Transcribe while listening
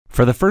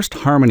For the first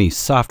Harmony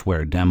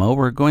software demo,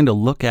 we're going to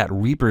look at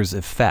Reaper's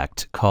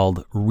effect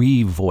called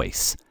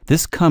ReaVoice.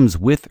 This comes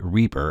with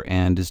Reaper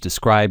and is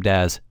described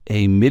as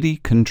a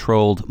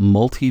MIDI-controlled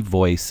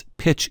multi-voice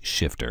pitch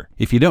shifter.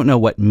 If you don't know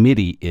what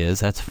MIDI is,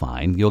 that's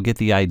fine. You'll get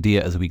the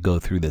idea as we go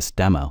through this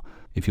demo.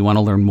 If you want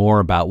to learn more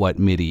about what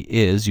MIDI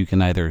is, you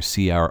can either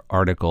see our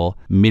article,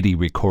 MIDI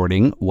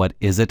Recording, What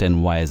Is It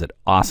and Why Is It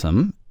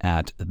Awesome,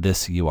 at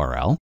this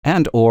URL,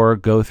 and or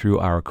go through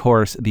our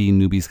course, The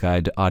Newbie's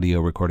Guide to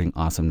Audio Recording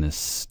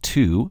Awesomeness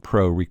 2,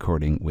 Pro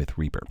Recording with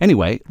Reaper.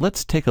 Anyway,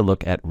 let's take a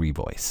look at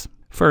ReaVoice.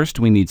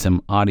 First, we need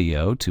some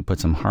audio to put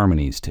some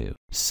harmonies to.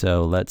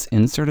 So let's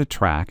insert a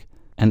track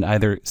and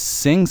either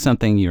sing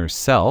something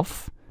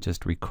yourself,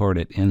 just record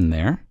it in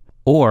there,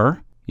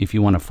 or if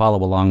you want to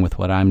follow along with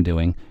what I'm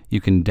doing,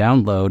 you can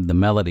download the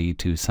melody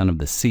to Son of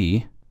the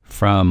Sea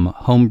from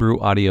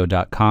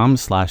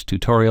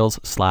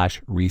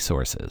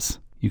homebrewaudio.com/tutorials/resources.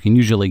 You can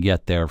usually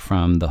get there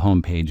from the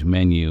homepage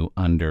menu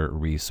under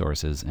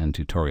Resources and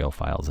Tutorial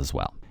Files as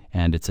well.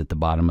 And it's at the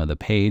bottom of the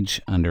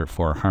page under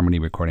For Harmony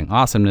Recording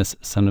Awesomeness,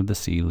 Son of the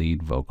Sea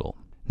Lead Vocal.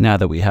 Now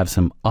that we have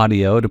some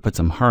audio to put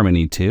some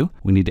harmony to,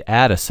 we need to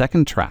add a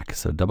second track.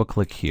 So double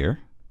click here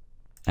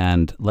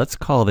and let's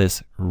call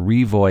this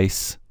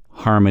ReaVoice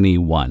Harmony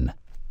 1.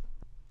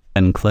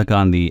 And click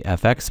on the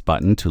FX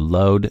button to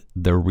load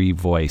the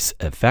ReaVoice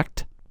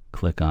effect.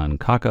 Click on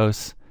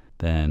Kakos,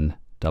 then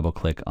double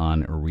click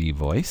on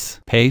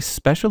ReaVoice. Pay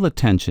special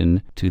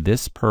attention to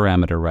this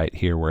parameter right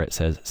here where it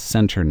says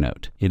center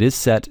note. It is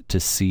set to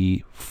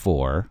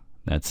C4.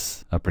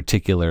 That's a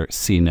particular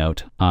C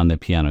note on the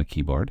piano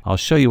keyboard. I'll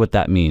show you what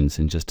that means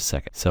in just a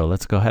second. So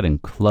let's go ahead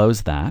and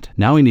close that.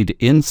 Now we need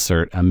to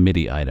insert a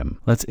MIDI item.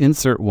 Let's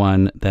insert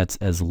one that's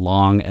as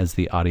long as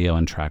the audio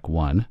in track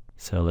 1.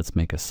 So let's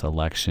make a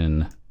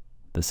selection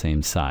the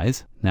same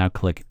size. Now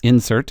click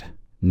Insert,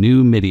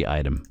 New MIDI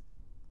Item.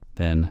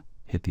 Then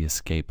hit the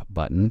Escape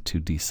button to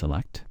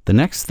deselect. The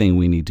next thing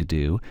we need to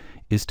do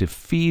is to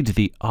feed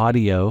the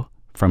audio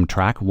from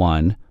track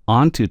 1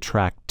 onto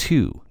track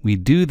 2. We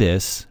do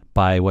this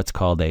by what's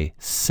called a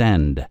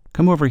send.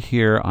 Come over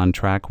here on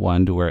track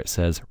 1 to where it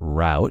says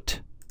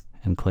Route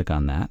and click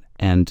on that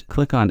and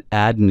click on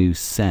Add New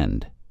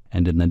Send.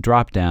 And in the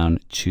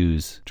drop-down,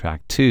 choose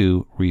track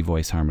 2,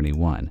 ReaVoice Harmony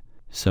 1.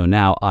 So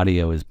now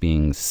audio is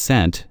being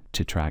sent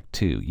to track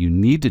 2. You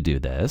need to do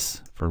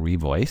this for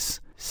ReaVoice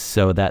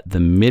so that the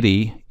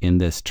MIDI in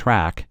this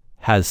track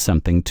has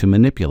something to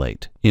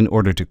manipulate in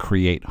order to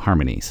create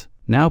harmonies.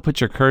 Now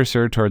put your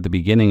cursor toward the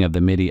beginning of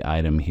the MIDI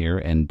item here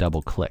and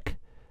double click.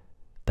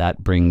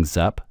 That brings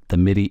up the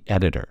MIDI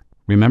editor.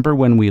 Remember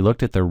when we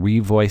looked at the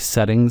ReaVoice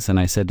settings and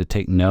I said to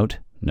take note,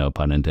 no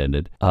pun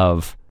intended,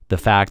 of the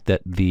fact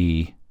that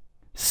the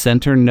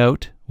center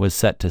note was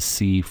set to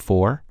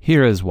C4?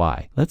 Here is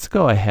why. Let's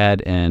go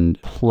ahead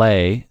and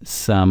play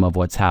some of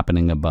what's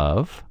happening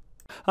above.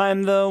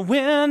 I'm the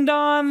wind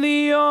on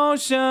the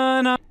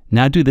ocean.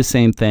 Now do the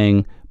same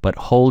thing, but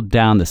hold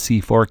down the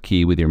C4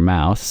 key with your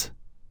mouse.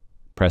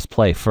 Press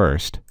play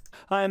first.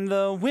 I'm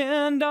the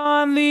wind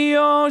on the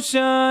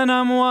ocean,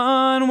 I'm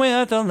one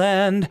with the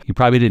land. You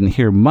probably didn't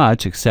hear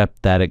much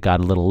except that it got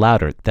a little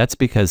louder. That's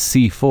because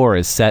C4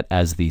 is set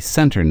as the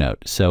center note.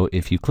 So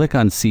if you click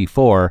on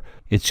C4,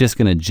 it's just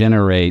going to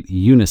generate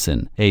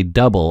unison, a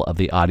double of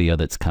the audio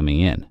that's coming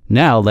in.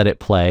 Now let it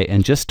play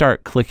and just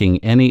start clicking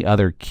any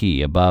other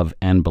key above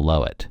and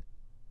below it.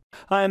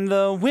 I'm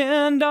the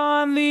wind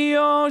on the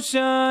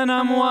ocean,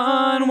 I'm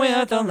one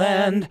with the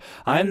land.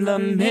 I'm the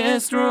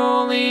mist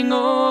rolling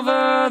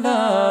over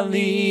the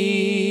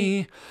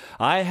lea.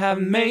 I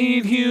have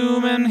made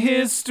human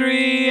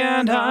history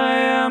and I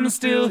am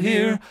still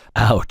here.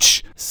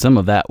 Ouch! Some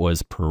of that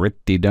was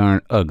pretty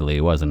darn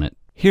ugly, wasn't it?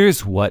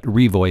 Here's what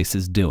ReaVoice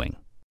is doing.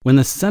 When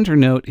the center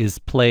note is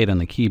played on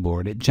the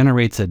keyboard, it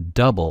generates a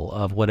double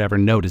of whatever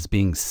note is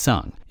being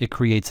sung. It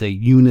creates a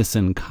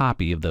unison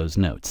copy of those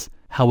notes.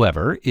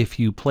 However, if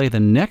you play the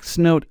next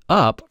note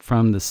up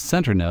from the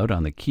center note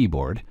on the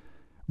keyboard,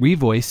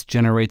 ReaVoice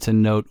generates a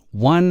note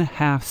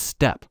 1/2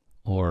 step,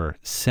 or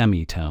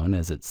semitone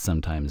as it's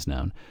sometimes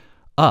known,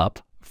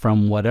 up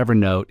from whatever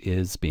note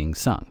is being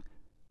sung.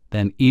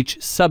 Then each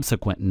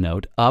subsequent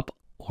note up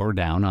or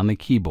down on the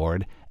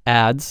keyboard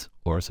adds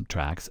or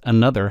subtracts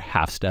another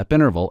half-step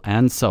interval,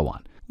 and so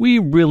on. We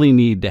really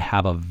need to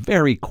have a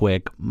very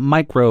quick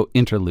micro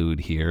interlude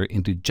here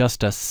into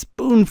just a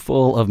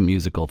spoonful of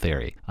musical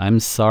theory. I'm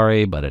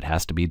sorry, but it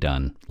has to be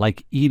done,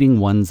 like eating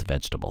one's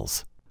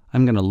vegetables.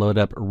 I'm going to load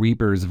up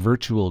Reaper's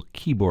virtual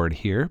keyboard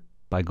here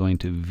by going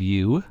to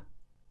View,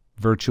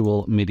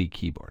 Virtual MIDI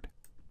Keyboard.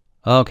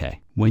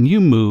 Okay, when you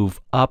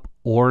move up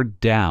or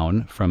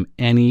down from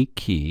any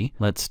key,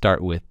 let's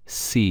start with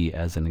C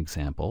as an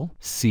example.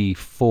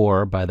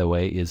 C4, by the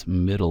way, is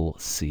middle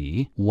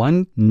C.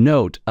 One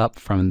note up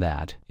from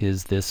that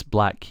is this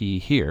black key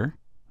here,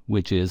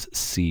 which is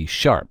C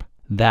sharp.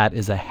 That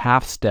is a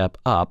half step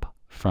up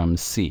from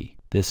C.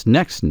 This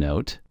next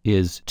note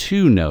is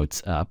 2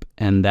 notes up,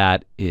 and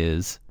that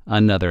is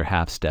another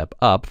half step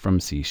up from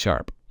C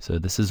sharp. So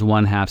this is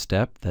 1 half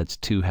step, that's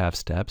 2 half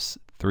steps,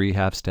 3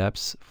 half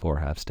steps, 4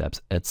 half steps,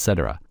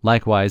 etc.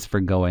 Likewise for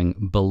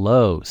going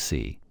below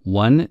C.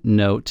 One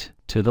note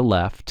to the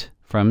left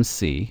from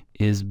C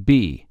is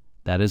B.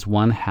 That is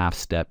 1 half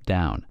step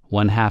down.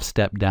 1 half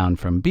step down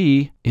from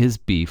B is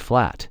B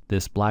flat,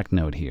 this black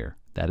note here.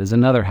 That is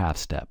another half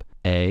step.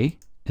 A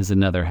is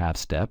another half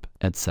step,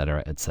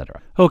 etc.,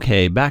 etc.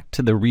 Okay, back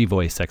to the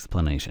ReaVoice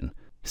explanation.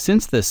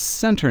 Since the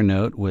center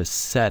note was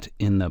set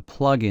in the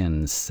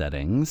plugin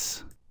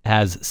settings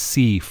as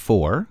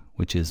C4,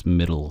 which is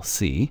middle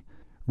C,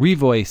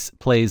 ReaVoice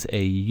plays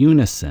a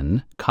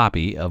unison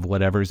copy of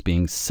whatever's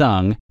being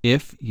sung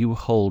if you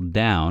hold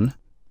down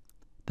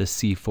the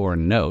C4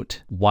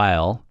 note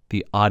while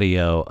the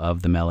audio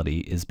of the melody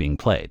is being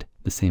played.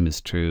 The same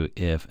is true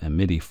if a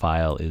MIDI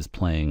file is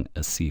playing a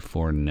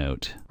C4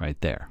 note right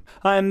there.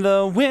 I'm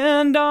the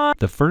wind on...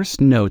 The first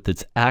note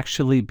that's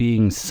actually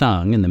being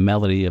sung in the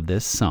melody of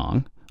this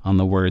song, on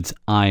the words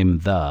I'm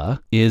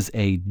the, is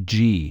a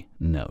G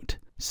note.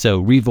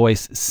 So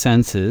ReaVoice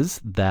senses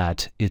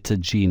that it's a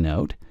G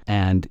note,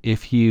 and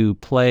if you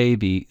play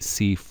the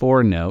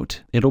C4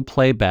 note, it'll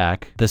play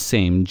back the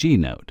same G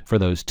note for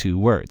those two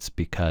words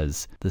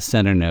because the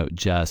center note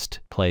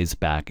just plays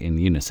back in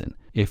unison.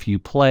 If you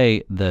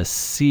play the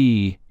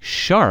C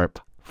sharp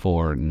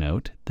 4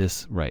 note,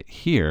 this right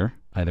here,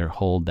 either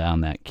hold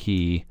down that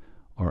key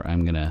or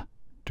I'm going to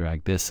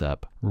drag this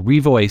up,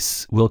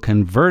 ReaVoice will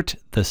convert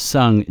the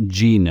sung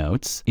G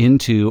notes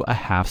into a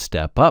half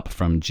step up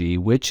from G,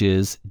 which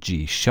is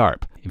G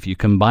sharp. If you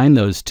combine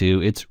those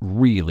two, it's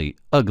really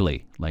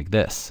ugly, like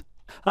this.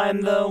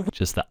 I'm the...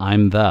 Just the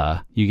I'm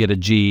the, you get a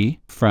G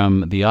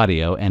from the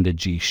audio and a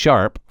G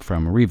sharp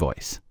from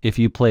ReaVoice. If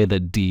you play the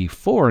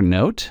D4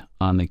 note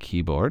on the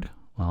keyboard,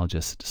 I'll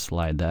just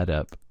slide that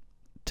up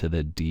to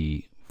the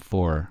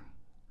D4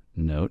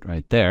 note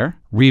right there.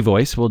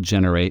 ReaVoice will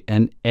generate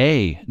an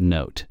A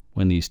note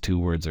when these two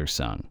words are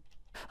sung.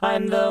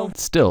 I'm the...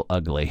 Still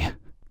ugly.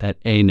 That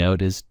A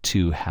note is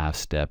 2 half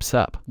steps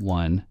up.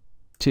 1,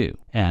 2,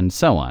 and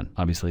so on.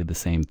 Obviously the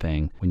same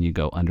thing when you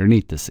go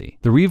underneath the C.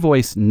 The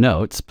ReaVoice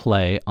notes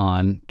play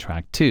on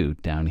track 2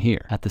 down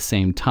here at the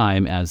same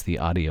time as the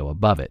audio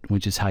above it,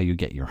 which is how you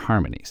get your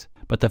harmonies.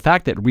 But the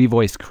fact that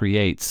ReaVoice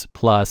creates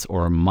plus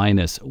or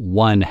minus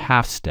 1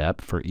 half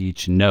step for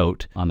each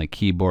note on the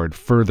keyboard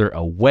further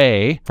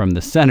away from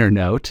the center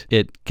note,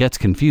 it gets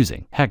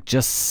confusing. Heck,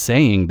 just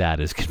saying that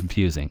is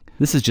confusing.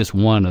 This is just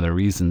one of the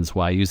reasons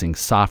why using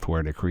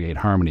software to create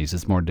harmonies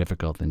is more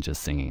difficult than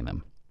just singing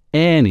them.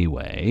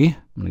 Anyway,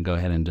 I'm going to go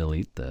ahead and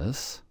delete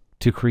this.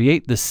 To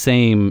create the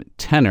same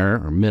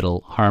tenor or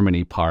middle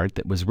harmony part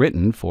that was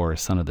written for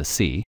Son of the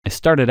Sea, I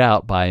started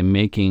out by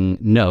making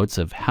notes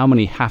of how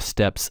many half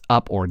steps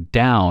up or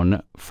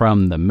down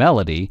from the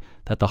melody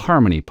that the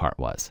harmony part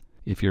was.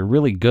 If you're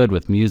really good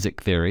with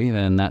music theory,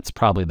 then that's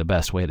probably the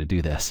best way to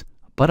do this.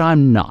 But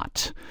I'm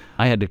not.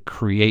 I had to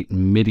create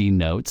MIDI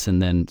notes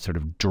and then sort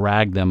of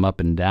drag them up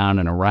and down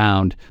and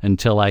around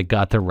until I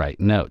got the right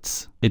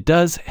notes. It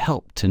does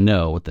help to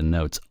know what the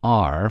notes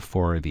are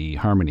for the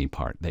harmony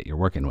part that you're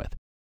working with.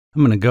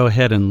 I'm going to go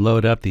ahead and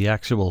load up the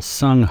actual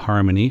sung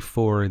harmony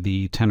for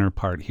the tenor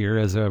part here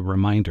as a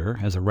reminder,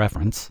 as a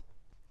reference.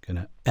 Going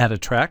to add a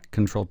track,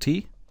 Control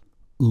T.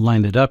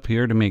 Line it up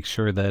here to make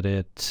sure that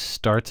it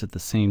starts at the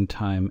same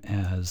time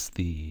as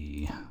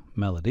the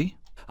melody.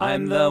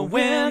 I'm the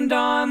wind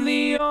on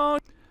the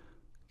ocean.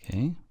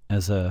 Okay,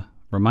 as a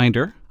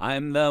reminder.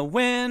 I'm the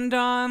wind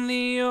on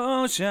the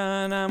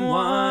ocean. I'm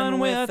one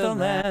with the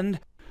land.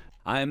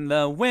 I'm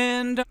the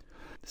wind.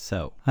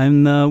 So,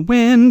 I'm the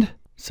wind.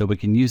 So we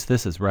can use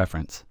this as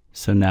reference.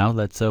 So now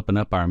let's open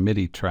up our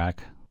MIDI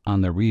track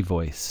on the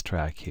ReaVoice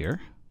track here.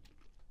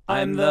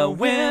 I'm the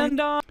wind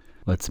on.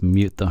 Let's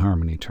mute the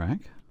harmony track.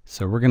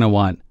 So we're going to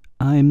want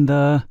I'm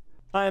the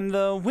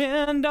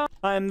wind on.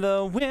 I'm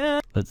the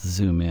wind. Let's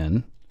zoom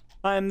in.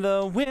 I'm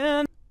the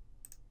wind.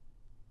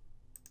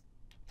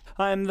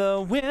 I'm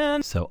the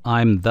wind. So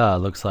I'm the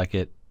looks like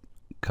it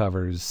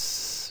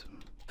covers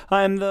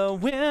I'm the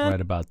wind.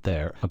 Right about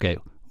there. Okay,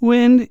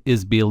 wind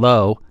is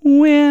below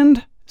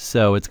wind.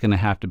 So it's going to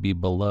have to be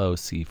below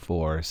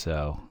C4.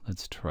 So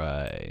let's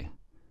try.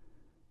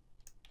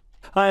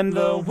 I'm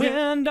the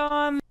wind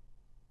on.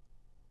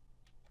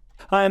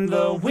 I'm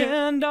the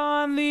wind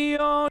on the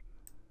ocean.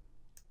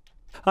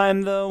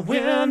 I'm the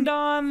wind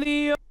on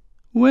the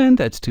wind.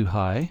 That's too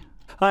high.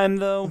 I'm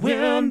the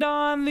wind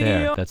on the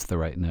there. That's the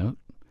right note.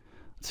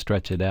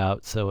 Stretch it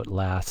out so it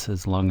lasts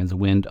as long as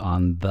wind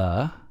on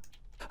the.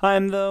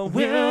 I'm the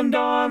wind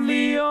on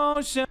the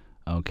ocean.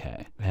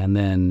 Okay, and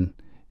then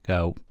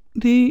go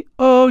the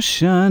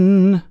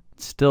ocean.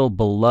 Still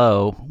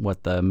below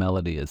what the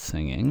melody is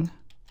singing.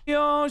 The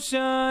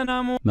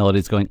ocean.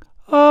 Melody's going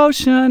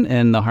ocean,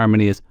 and the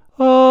harmony is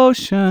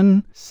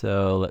ocean.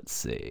 So let's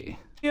see.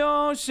 The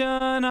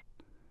ocean.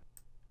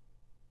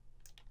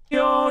 The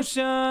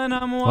ocean.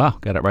 Wow,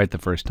 got it right the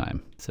first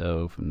time.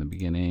 So from the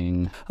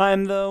beginning.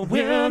 I'm the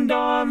wind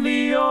on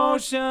the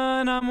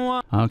ocean.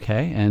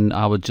 Okay, and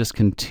I will just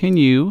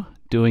continue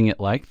doing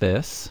it like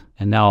this.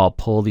 And now I'll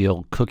pull the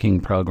old cooking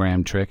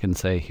program trick and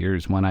say,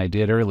 here's one I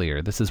did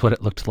earlier. This is what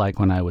it looked like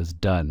when I was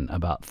done,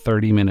 about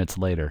 30 minutes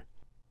later.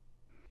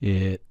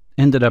 It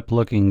ended up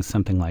looking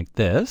something like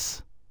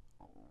this.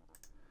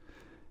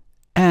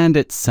 And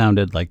it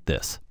sounded like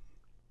this.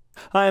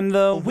 I'm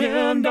the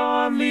wind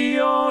on the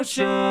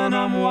ocean,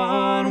 I'm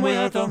one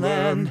with the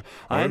land.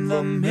 I'm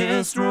the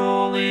mist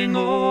rolling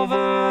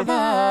over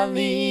the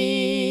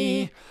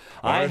lea.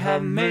 I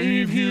have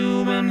made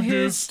human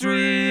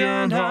history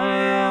and I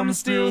am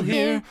still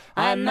here.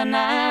 I'm the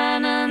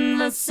man and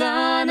the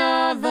son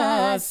of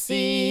the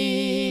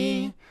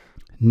sea.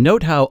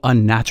 Note how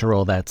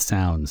unnatural that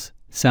sounds.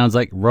 Sounds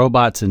like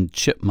robots and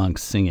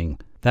chipmunks singing.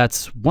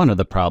 That's one of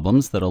the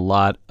problems that a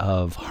lot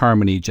of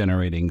harmony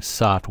generating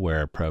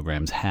software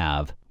programs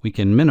have. We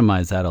can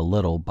minimize that a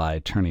little by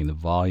turning the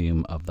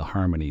volume of the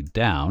harmony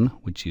down,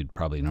 which you'd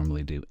probably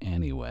normally do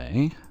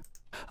anyway.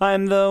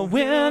 I'm the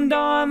wind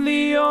on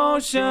the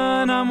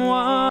ocean, I'm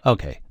one.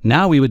 Okay,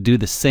 now we would do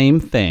the same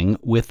thing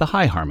with the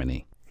high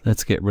harmony.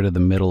 Let's get rid of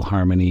the middle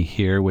harmony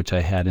here, which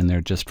I had in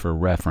there just for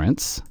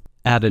reference.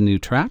 Add a new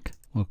track.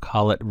 We'll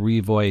call it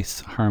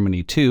ReaVoice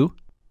Harmony 2.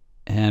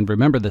 And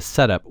remember the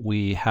setup,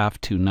 we have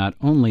to not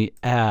only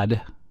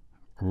add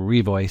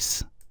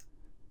ReaVoice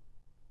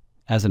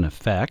as an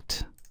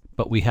effect,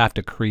 but we have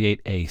to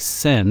create a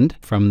send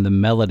from the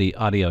melody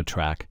audio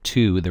track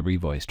to the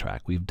ReaVoice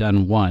track. We've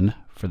done one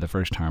for the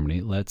first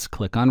harmony. Let's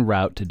click on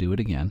Route to do it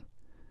again.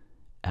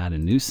 Add a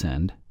new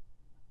send,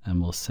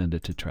 and we'll send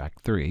it to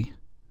track 3.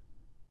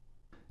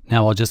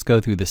 Now I'll just go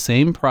through the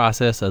same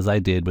process as I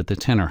did with the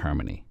tenor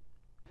harmony.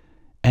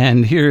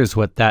 And here's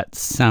what that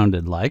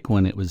sounded like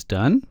when it was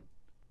done.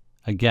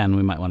 Again,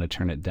 we might want to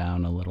turn it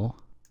down a little.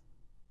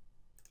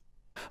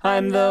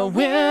 I'm the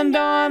wind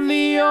on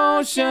the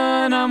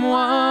ocean, I'm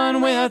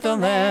one with the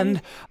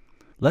land.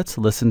 Let's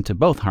listen to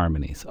both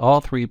harmonies, all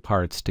three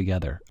parts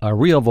together. A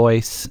real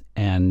voice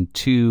and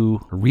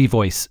 2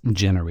 ReaVoice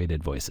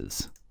generated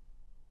voices.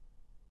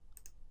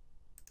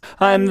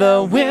 I'm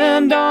the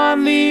wind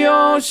on the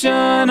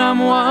ocean, I'm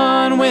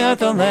one with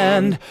the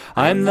land.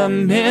 I'm the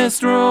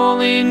mist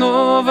rolling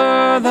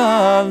over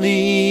the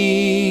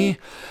lea.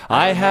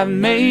 I have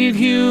made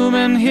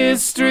human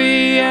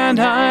history and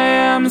I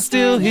am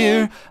still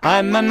here.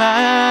 I'm a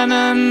man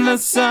and the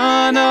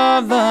son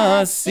of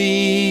the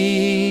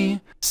sea.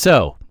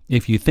 So,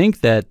 if you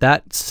think that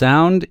that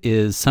sound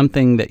is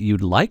something that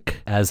you'd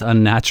like, as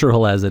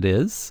unnatural as it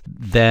is,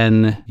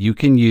 then you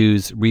can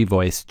use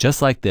ReaVoice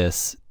just like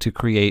this to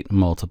create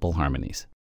multiple harmonies.